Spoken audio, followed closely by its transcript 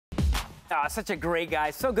Oh, such a great guy.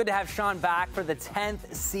 So good to have Sean back for the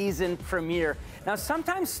 10th season premiere. Now,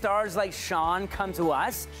 sometimes stars like Sean come to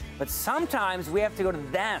us, but sometimes we have to go to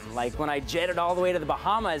them, like when I jetted all the way to the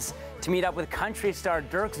Bahamas to meet up with country star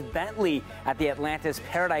Dierks Bentley at the Atlantis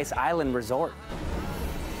Paradise Island Resort.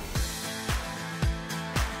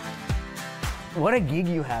 What a gig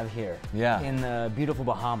you have here in the beautiful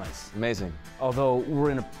Bahamas. Amazing. Although we're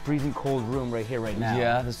in a freezing cold room right here, right now.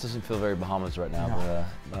 Yeah, this doesn't feel very Bahamas right now, no.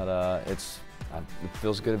 but it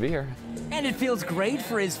feels good to be here. And it feels great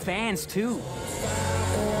for his fans, too.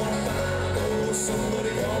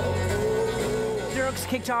 Dierks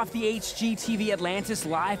kicked off the HGTV Atlantis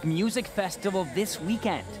Live Music Festival this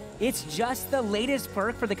weekend. It's just the latest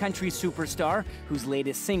perk for the country superstar, whose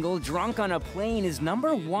latest single, Drunk on a Plane, is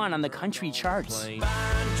 #1 on the country charts.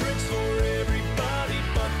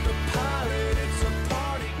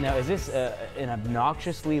 Now, is this an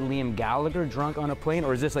obnoxiously Liam Gallagher Drunk on a Plane,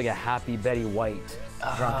 or is this like a happy Betty White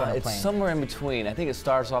Drunk on a Plane? It's somewhere in between. I think it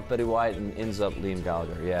starts off Betty White and ends up Liam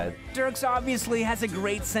Gallagher, yeah. Dierks obviously has a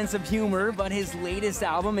great sense of humor, but his latest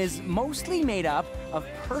album is mostly made up of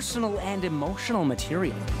personal and emotional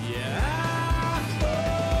material.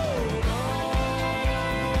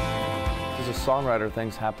 As a songwriter,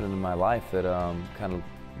 things happened in my life that kind of,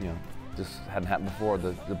 just hadn't happened before.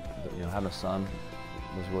 Having a son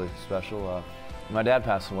was really special. My dad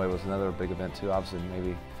passing away was another big event too, obviously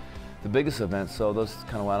maybe the biggest event, so those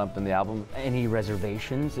kind of wound up in the album. Any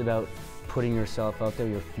reservations about putting yourself out there,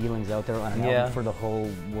 your feelings out there on an album for the whole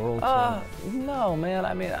world? No, man.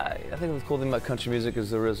 I mean, I think the cool thing about country music is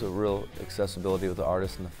there is a real accessibility with the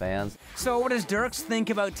artists and the fans. So what does Dierks think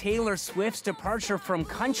about Taylor Swift's departure from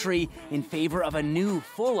country in favor of a new,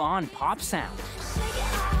 full-on pop sound?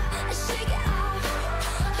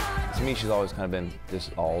 To me, she's always kind of been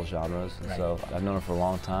just all genres, and so I've known her for a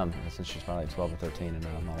long time, since she's probably like 12 or 13, and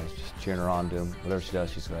I'm always just cheering her on, doing whatever she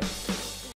does, she's great.